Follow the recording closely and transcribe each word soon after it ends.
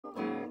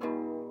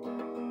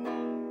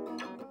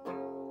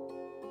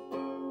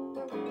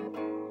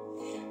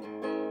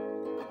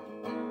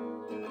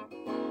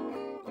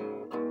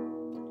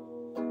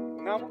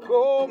I will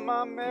go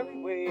my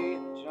merry way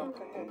and jump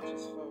the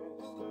hedges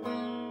first.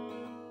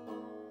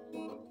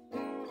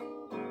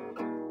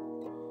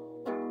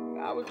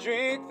 And I will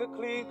drink the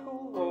clean,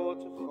 cool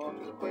water for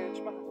to quench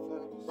my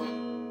thirst.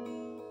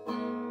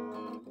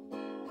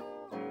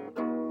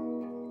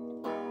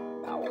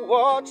 And I will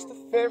watch the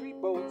ferry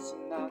boats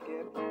and I'll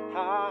get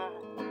high.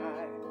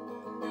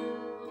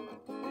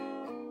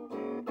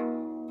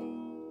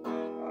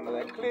 Under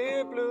that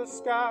clear blue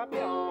sky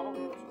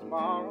beyond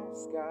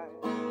tomorrow's sky.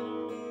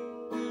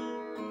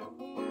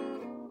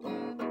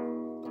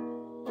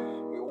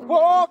 We'll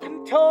walk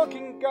and talk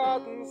in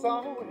gardens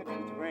all wet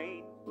with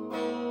rain.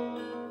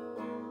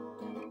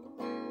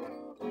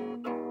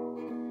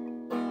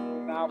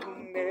 And I will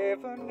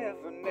never,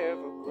 never,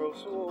 never grow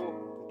so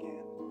old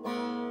again.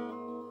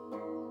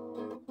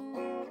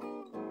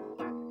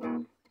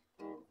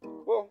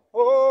 Oh,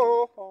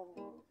 oh, oh,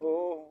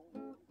 oh.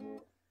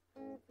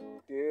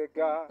 Dear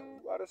God,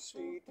 what a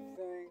sweet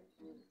thing.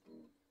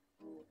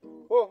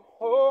 Oh,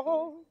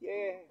 oh,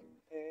 yeah,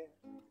 yeah.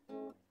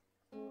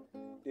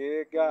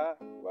 Dear God,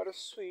 what a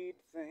sweet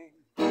thing.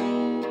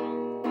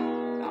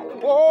 I will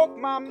walk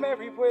my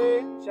merry way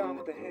and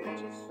jump the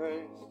hedges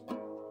first.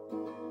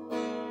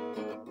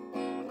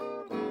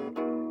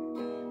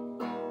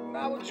 And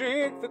I will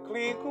drink the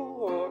clean, cool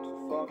water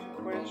for to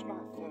quench my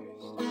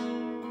thirst.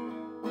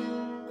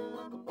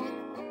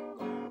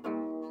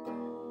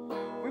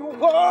 We will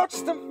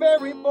watch the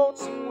ferry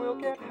boats and we'll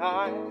get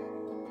high.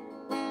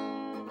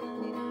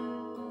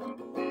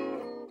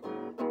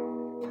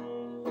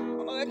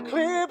 On that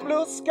clear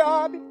blue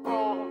sky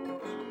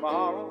beyond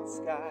tomorrow's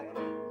sky.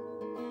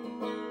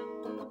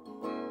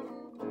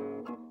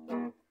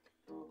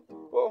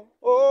 Oh,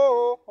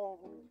 oh, oh,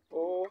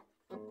 oh.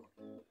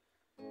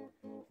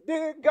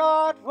 Dear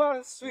God, what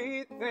a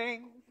sweet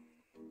thing.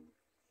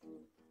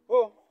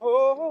 Oh,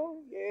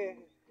 oh, yeah,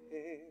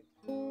 yeah.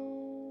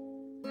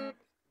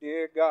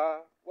 Dear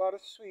God, what a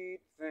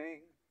sweet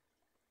thing.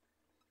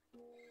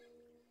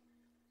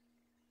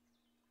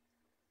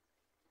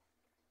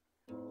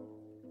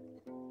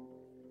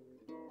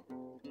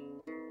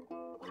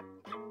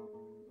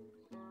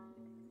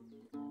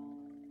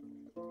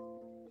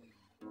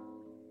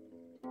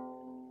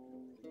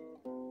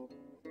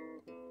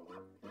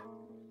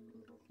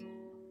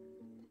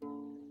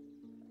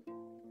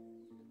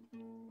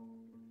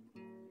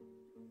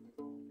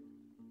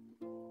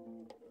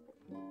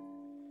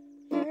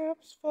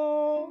 Lips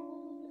fall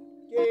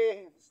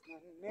against the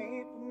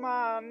nape of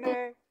my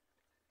neck,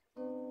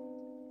 the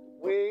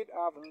weight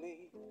of a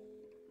leaf.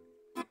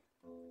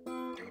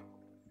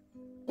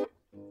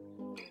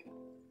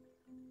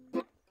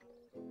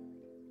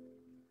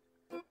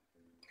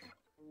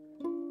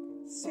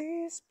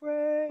 Sea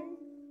spray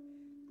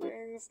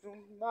brings to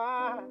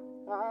my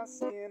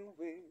skin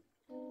with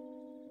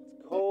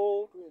its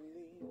cold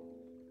relief.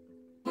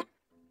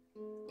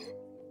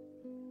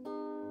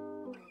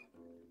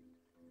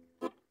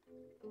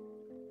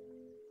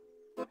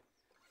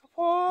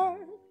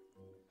 What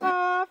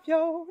of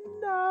your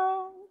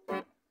love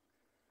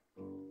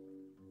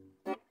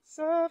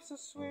serves the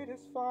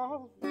sweetest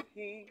form of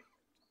heat.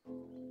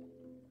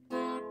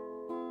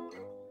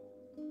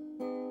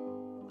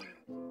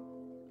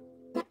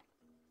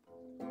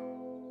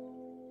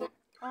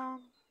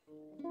 I'm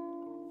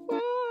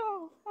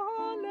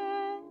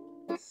falling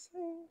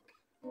asleep,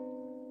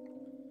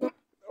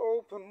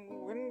 open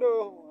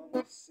window on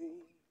the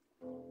sea.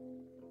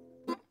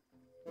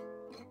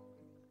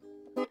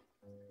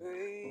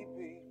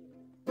 Baby,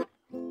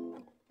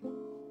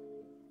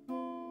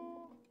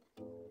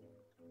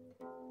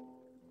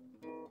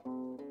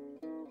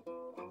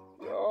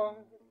 you're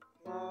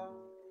my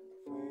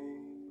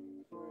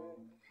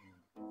favorite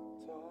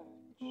touch.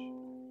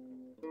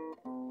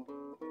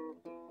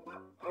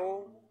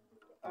 Oh,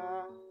 I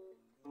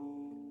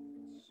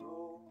need so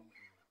much.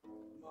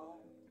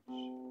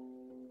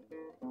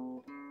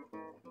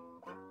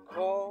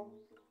 Cold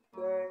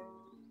day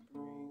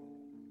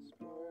brings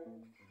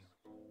birds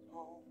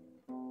home.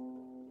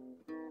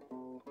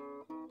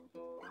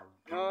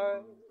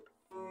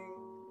 Nothing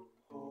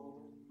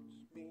holds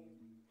me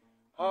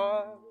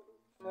half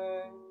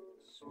as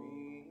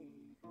sweetly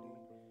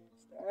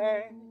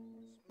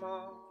stands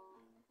my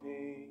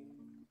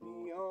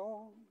baby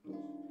on.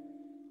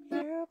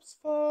 Lips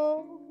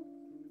fall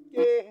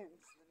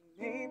against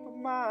the nape of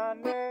my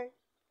neck,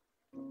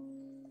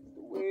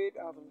 the weight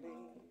of a leaf.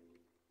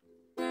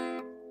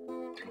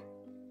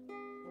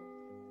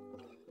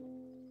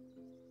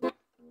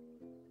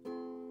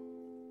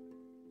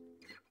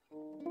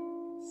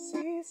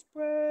 Sea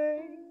spray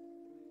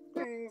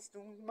brings to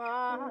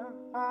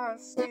my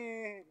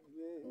skin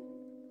with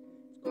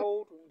its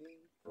cold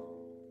relief.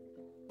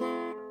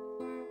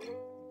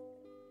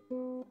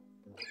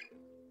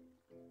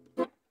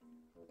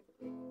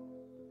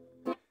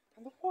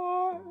 And the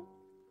warmth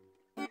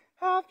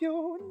of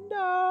your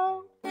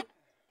love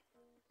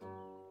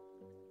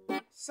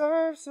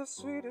serves the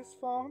sweetest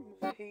form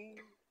of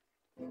heat.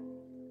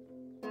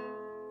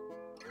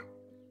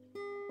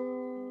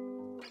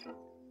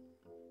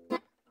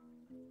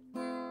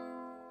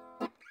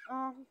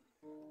 I'm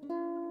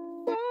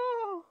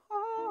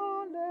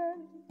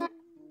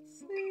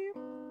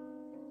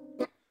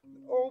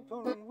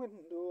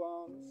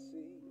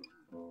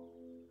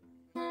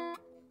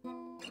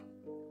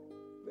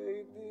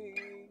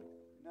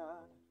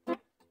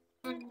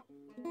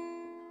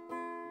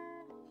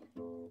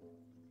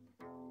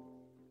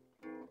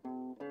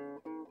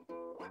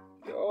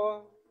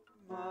You're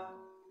my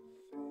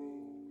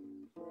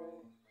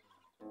favorite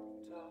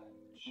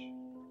touch.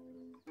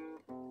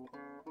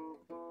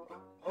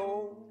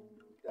 Hold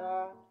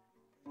I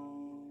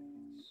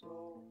need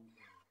so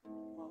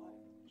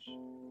much.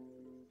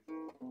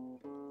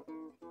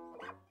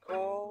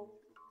 Call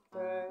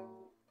that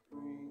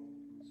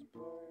brings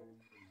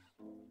birth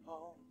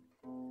home.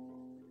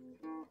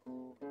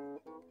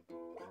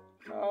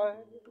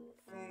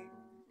 Nothing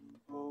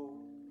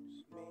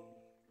holds me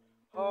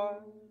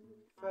hard,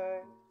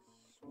 fast,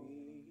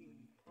 sweetly.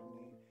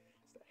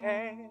 It's the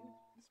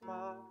hands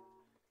my